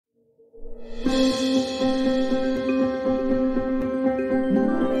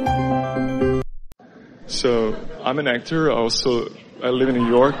So I'm an actor. I live in New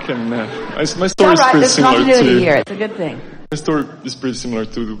York, and my story is right, pretty there's similar continuity to. here. It's a good thing. My story is pretty similar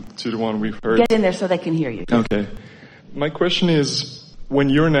to the one we've heard. Get in there so they can hear you. Okay. My question is, when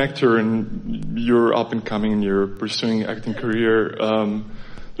you're an actor and you're up and coming and you're pursuing acting career,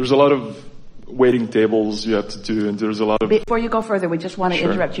 there's a lot of waiting tables you have to do, and there's a lot of... Before you go further, we just want to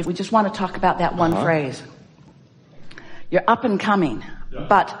interrupt you. We just want to talk about that one phrase. You're up and coming,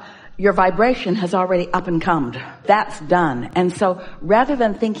 but your vibration has already up and comed. That's done. And so rather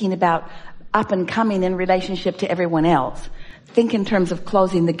than thinking about up and coming in relationship to everyone else, think in terms of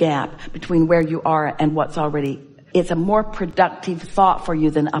closing the gap between where you are and what's already. It's a more productive thought for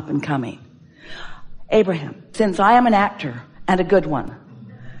you than up and coming. Abraham, since I am an actor and a good one,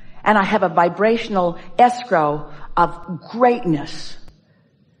 and I have a vibrational escrow of greatness,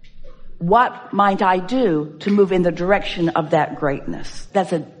 what might I do to move in the direction of that greatness?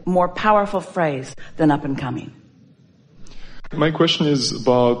 That's a more powerful phrase than up and coming. My question is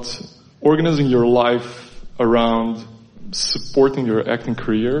about organizing your life around supporting your acting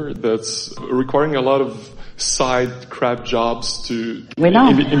career that's requiring a lot of side crap jobs to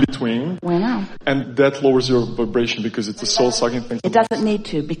in between. We know. And that lowers your vibration because it's a soul-sucking thing. It doesn't need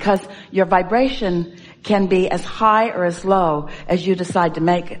to, because your vibration can be as high or as low as you decide to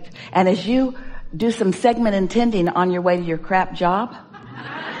make it. And as you do some segment intending on your way to your crap job,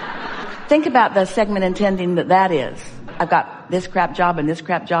 think about the segment intending that is. I've got this crap job and this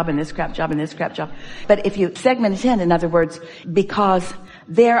crap job and this crap job and this crap job. But if you segment intend, in other words, because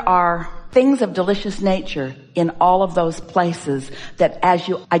there are things of delicious nature in all of those places that as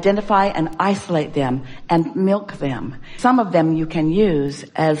you identify and isolate them and milk them, some of them you can use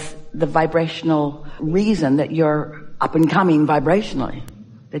as the vibrational reason that you're up and coming vibrationally,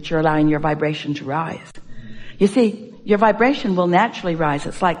 that you're allowing your vibration to rise. You see, your vibration will naturally rise.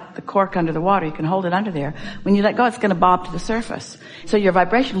 It's like the cork under the water. You can hold it under there. When you let go, it's going to bob to the surface. So your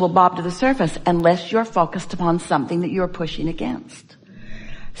vibration will bob to the surface unless you're focused upon something that you're pushing against.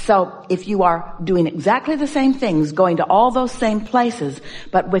 So if you are doing exactly the same things, going to all those same places,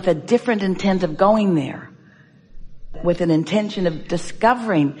 but with a different intent of going there, with an intention of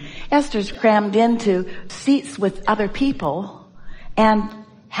discovering, Esther's crammed into seats with other people and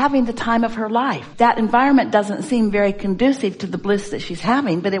having the time of her life. That environment doesn't seem very conducive to the bliss that she's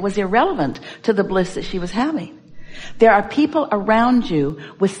having, but it was irrelevant to the bliss that she was having. There are people around you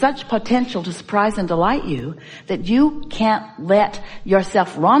with such potential to surprise and delight you that you can't let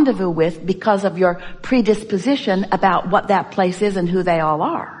yourself rendezvous with because of your predisposition about what that place is and who they all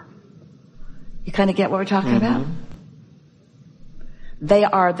are. You kind of get what we're talking about? They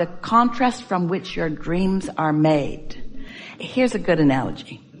are the contrast from which your dreams are made. Here's a good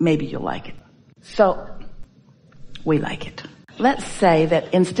analogy. Maybe you'll like it. So, we like it. Let's say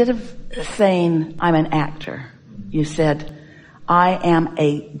that instead of saying, I'm an actor, you said, I am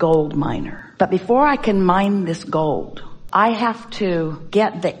a gold miner. But before I can mine this gold, I have to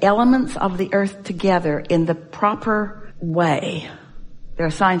get the elements of the earth together in the proper way. There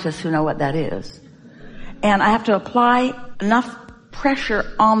are scientists who know what that is. And I have to apply enough pressure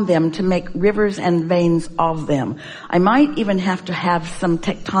on them to make rivers and veins of them. I might even have to have some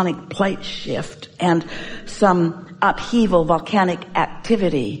tectonic plate shift and some upheaval, volcanic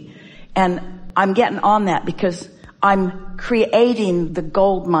activity. And I'm getting on that because I'm creating the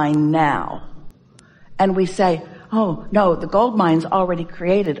gold mine now. And we say, oh, no, the gold mine's already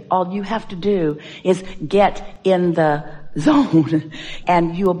created. All you have to do is get in the zone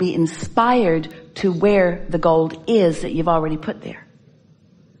and you'll be inspired to where the gold is that you've already put there.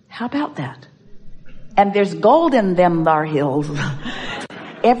 How about that? And there's gold in them thar hills.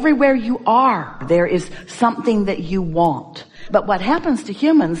 Everywhere you are, there is something that you want. But what happens to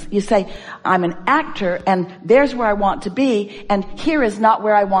humans, you say, I'm an actor and there's where I want to be and here is not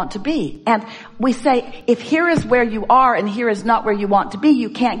where I want to be. And we say, if here is where you are and here is not where you want to be,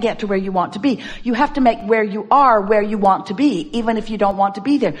 you can't get to where you want to be. You have to make where you are where you want to be, even if you don't want to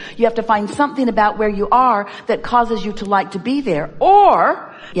be there. You have to find something about where you are that causes you to like to be there.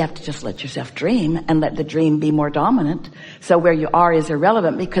 Or you have to just let yourself dream and let the dream be more dominant. So where you are is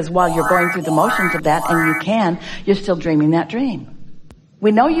irrelevant because while you're going through the motions of that and you can, you're still dreaming that dream.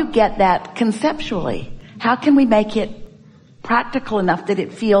 We know you get that conceptually. How can we make it practical enough that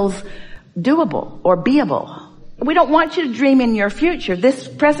it feels doable or beable? We don't want you to dream in your future. This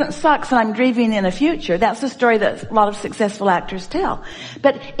present sucks and I'm dreaming in a future. That's the story that a lot of successful actors tell.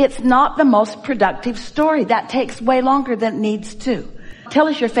 But it's not the most productive story. That takes way longer than it needs to. Tell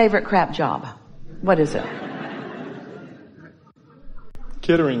us your favorite crap job. What is it?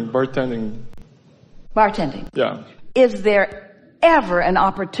 Catering, bartending. Bartending. Yeah. Is there ever an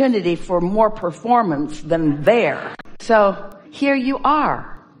opportunity for more performance than there. So here you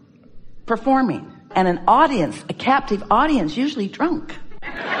are performing, and an audience, a captive audience, usually drunk.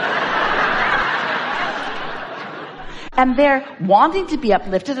 And they're wanting to be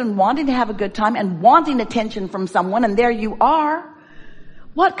uplifted and wanting to have a good time and wanting attention from someone, and there you are.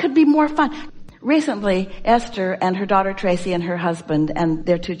 What could be more fun? Recently, Esther and her daughter Tracy and her husband and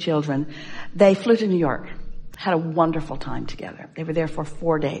their 2 children, they flew to New York, had a wonderful time together. They were there for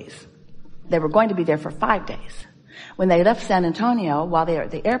 4 days. They were going to be there for 5 days. When they left San Antonio, while they were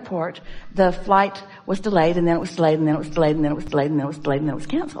at the airport, the flight was delayed, and then it was delayed, and then it was delayed, and then it was delayed, and then it was delayed, and then it was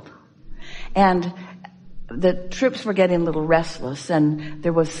canceled. And the troops were getting a little restless, and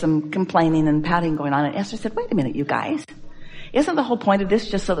there was some complaining and pouting going on. And Esther said, wait a minute, you guys. Isn't the whole point of this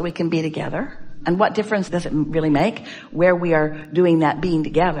just so that we can be together? And what difference does it really make where we are doing that being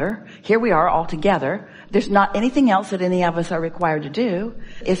together? Here we are all together. There's not anything else that any of us are required to do.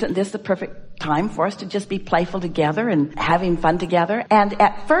 Isn't this the perfect time for us to just be playful together and having fun together? And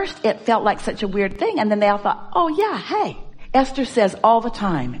at first it felt like such a weird thing. And then they all thought, oh yeah, hey. Esther says all the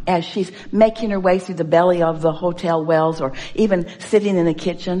time as she's making her way through the belly of the Hotel Wells, or even sitting in the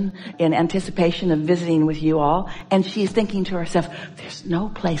kitchen in anticipation of visiting with you all, and she's thinking to herself, there's no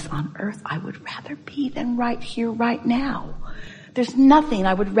place on earth I would rather be than right here, right now. There's nothing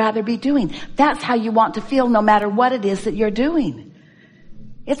I would rather be doing. That's how you want to feel no matter what it is that you're doing.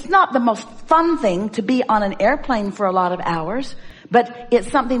 It's not the most fun thing to be on an airplane for a lot of hours, but it's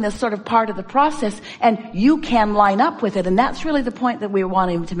something that's sort of part of the process, and you can line up with it. And that's really the point that we're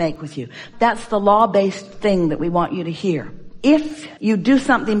wanting to make with you. That's the law-based thing that we want you to hear. If you do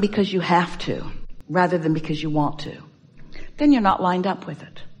something because you have to, rather than because you want to, then you're not lined up with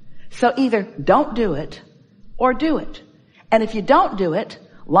it. So either don't do it or do it. And if you don't do it,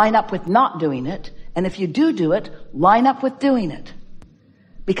 line up with not doing it. And if you do it, line up with doing it.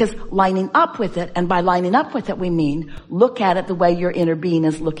 Because lining up with it, and by lining up with it we mean look at it the way your inner being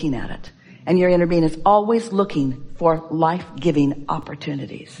is looking at it. And your inner being is always looking for life-giving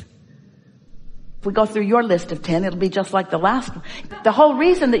opportunities. If we go through your list of 10, it'll be just like the last one. The whole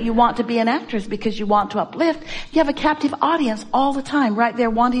reason that you want to be an actor is because you want to uplift. You have a captive audience all the time right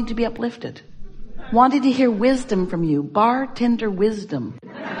there wanting to be uplifted. Wanting to hear wisdom from you. Bartender wisdom.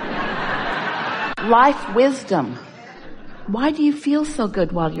 Life wisdom. Why do you feel so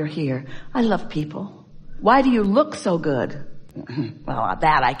good while you're here? I love people. Why do you look so good? Well,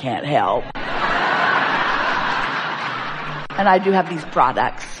 that I can't help. And I do have these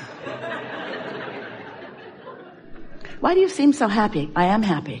products. Why do you seem so happy? I am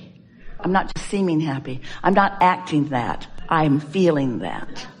happy. I'm not just seeming happy. I'm not acting that. I'm feeling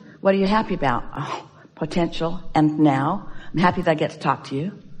that. What are you happy about? Oh, potential and now. I'm happy that I get to talk to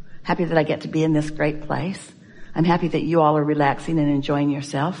you. Happy that I get to be in this great place. I'm happy that you all are relaxing and enjoying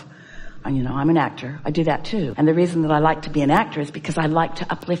yourself. And you know, I'm an actor. I do that too. And the reason that I like to be an actor is because I like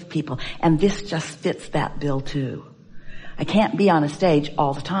to uplift people. And this just fits that bill too. I can't be on a stage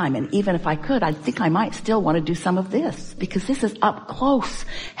all the time. And even if I could, I think I might still want to do some of this. Because this is up close.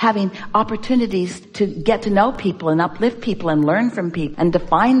 Having opportunities to get to know people and uplift people and learn from people and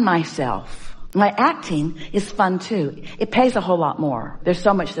define myself. My acting is fun too. It pays a whole lot more. There's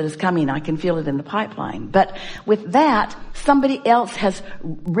so much that is coming. I can feel it in the pipeline. But with that, somebody else has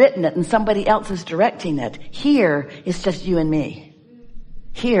written it and somebody else is directing it. Here, it's just you and me.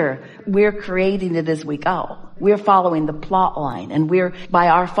 Here, we're creating it as we go. We're following the plot line, and we're, by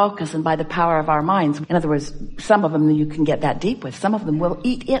our focus and by the power of our minds. In other words, some of them you can get that deep with. Some of them will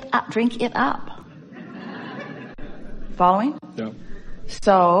eat it up, drink it up. Following? Yeah.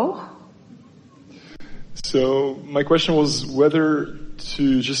 So my question was whether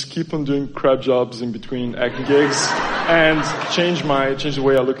to just keep on doing crap jobs in between acting gigs and change the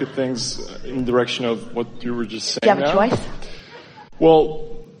way I look at things in the direction of what you were just saying. Do you have a choice? Well,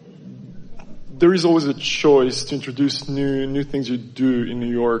 there is always a choice to introduce new things you do in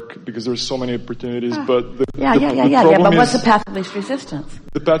New York because there's so many opportunities. But the problem But what's the path of least resistance?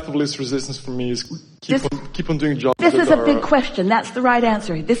 The path of least resistance for me is keep on doing jobs. This is a big question. That's the right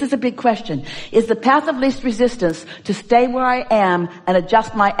answer. This is a big question. Is the path of least resistance to stay where I am and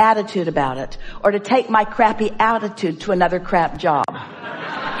adjust my attitude about it, or to take my crappy attitude to another crap job?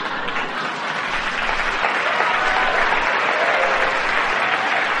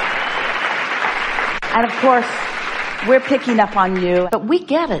 And of course, we're picking up on you, but we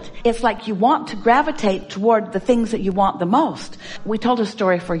get it. It's like you want to gravitate toward the things that you want the most. We told a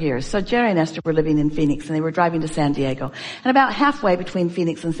story for years. So Jerry and Esther were living in Phoenix and they were driving to San Diego. And about halfway between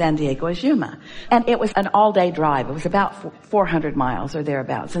Phoenix and San Diego is Yuma. And it was an all-day drive. It was about 400 miles or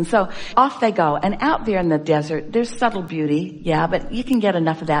thereabouts. And so off they go. And out there in the desert, there's subtle beauty, yeah, but you can get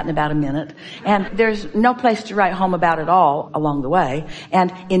enough of that in about a minute. And there's no place to write home about at all along the way.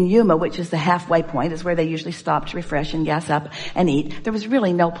 And in Yuma, which is the halfway point, is where they usually stop to refresh and gas up and eat. There was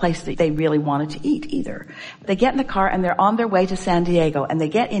really no place that they really wanted to eat either. They get in the car and they're on their way to San Diego, and they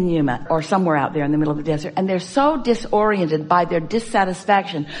get in Yuma or somewhere out there in the middle of the desert, and they're so disoriented by their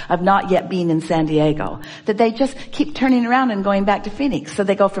dissatisfaction of not yet being in San Diego that they just keep turning around and going back to Phoenix. So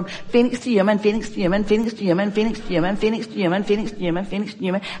they go from Phoenix to Yuma and Phoenix to Yuma and Phoenix to Yuma and Phoenix to Yuma and Phoenix to Yuma and Phoenix to Yuma and Phoenix to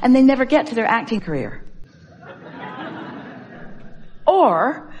Yuma, and they never get to their acting career.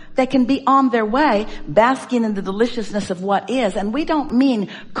 Or they can be on their way, basking in the deliciousness of what is. And we don't mean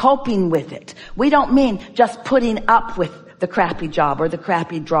coping with it. We don't mean just putting up with the crappy job or the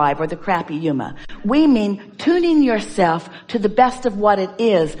crappy drive or the crappy Yuma. We mean tuning yourself to the best of what it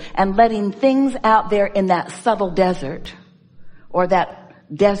is and letting things out there in that subtle desert or that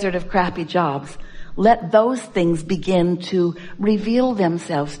desert of crappy jobs, let those things begin to reveal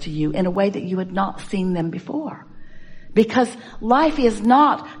themselves to you in a way that you had not seen them before. Because life is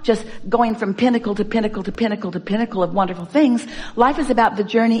not just going from pinnacle to pinnacle to pinnacle to pinnacle of wonderful things. Life is about the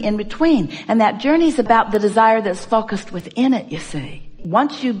journey in between. And that journey is about the desire that's focused within it, you see.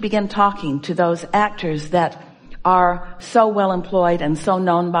 Once you begin talking to those actors that are so well employed and so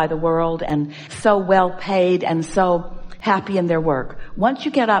known by the world and so well paid and so happy in their work, once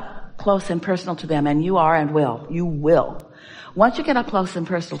you get up close and personal to them, and you are and you will. Once you get up close and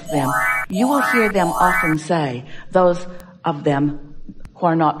personal to them, you will hear them often say, those of them who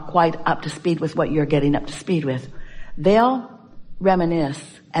are not quite up to speed with what you're getting up to speed with, they'll reminisce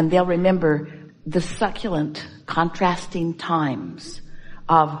and they'll remember the succulent, contrasting times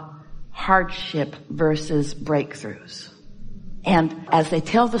of hardship versus breakthroughs. And as they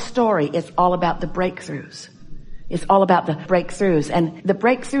tell the story, it's all about the breakthroughs. It's all about the breakthroughs. And the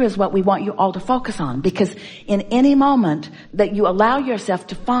breakthrough is what we want you all to focus on, because in any moment that you allow yourself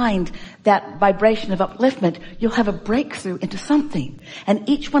to find that vibration of upliftment, you'll have a breakthrough into something. And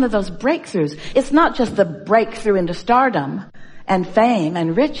each one of those breakthroughs, it's not just the breakthrough into stardom and fame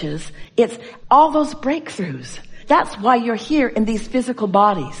and riches. It's all those breakthroughs. That's why you're here in these physical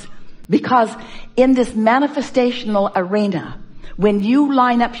bodies. Because in this manifestational arena, when you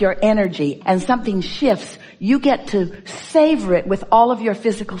line up your energy and something shifts, you get to savor it with all of your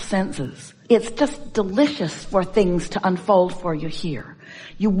physical senses. It's just delicious for things to unfold for you here.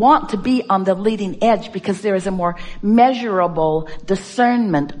 You want to be on the leading edge because there is a more measurable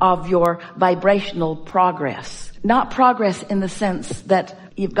discernment of your vibrational progress. Not progress in the sense that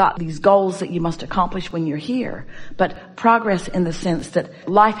you've got these goals that you must accomplish when you're here, but progress in the sense that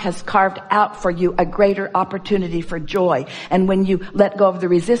life has carved out for you a greater opportunity for joy. And when you let go of the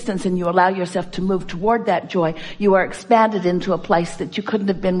resistance and you allow yourself to move toward that joy, you are expanded into a place that you couldn't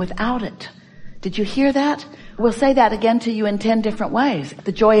have been without it. Did you hear that? We'll say that again to you in 10 different ways.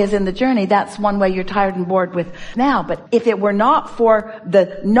 The joy is in the journey. That's one way you're tired and bored with now. But if it were not for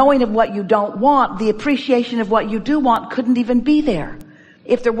the knowing of what you don't want, the appreciation of what you do want couldn't even be there.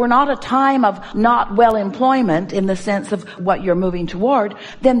 If there were not a time of not well employment in the sense of what you're moving toward,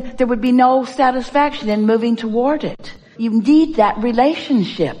 then there would be no satisfaction in moving toward it. You need that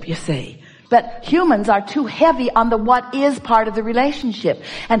relationship, you see. But humans are too heavy on the what is part of the relationship.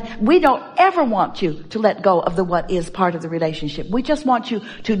 And we don't ever want you to let go of the what is part of the relationship. We just want you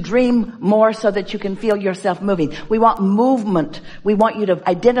to dream more so that you can feel yourself moving. We want movement. We want you to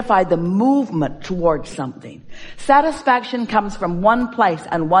identify the movement towards something. Satisfaction comes from one place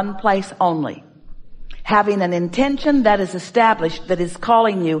and one place only. Having an intention that is established, that is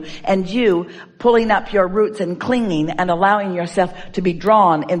calling you, and you pulling up your roots and clinging and allowing yourself to be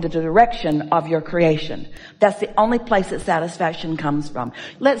drawn into the direction of your creation. That's the only place that satisfaction comes from.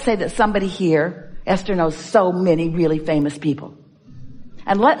 Let's say that somebody here, Esther knows so many really famous people.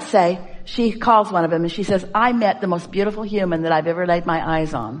 And let's say she calls one of them and she says, I met the most beautiful human that I've ever laid my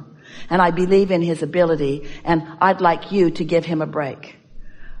eyes on. And I believe in his ability, and I'd like you to give him a break.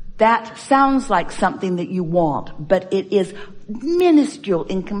 That sounds like something that you want, but it is minuscule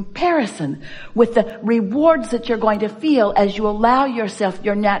in comparison with the rewards that you're going to feel as you allow yourself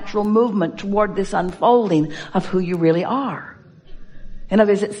your natural movement toward this unfolding of who you really are. In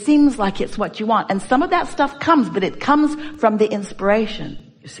other words, it seems like it's what you want. And some of that stuff comes, but it comes from the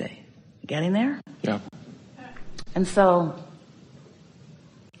inspiration, you see. Getting there? Yeah. And so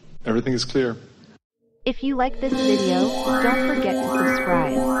everything is clear. If you like this video, don't forget to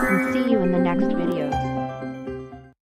subscribe, and see you in the next video.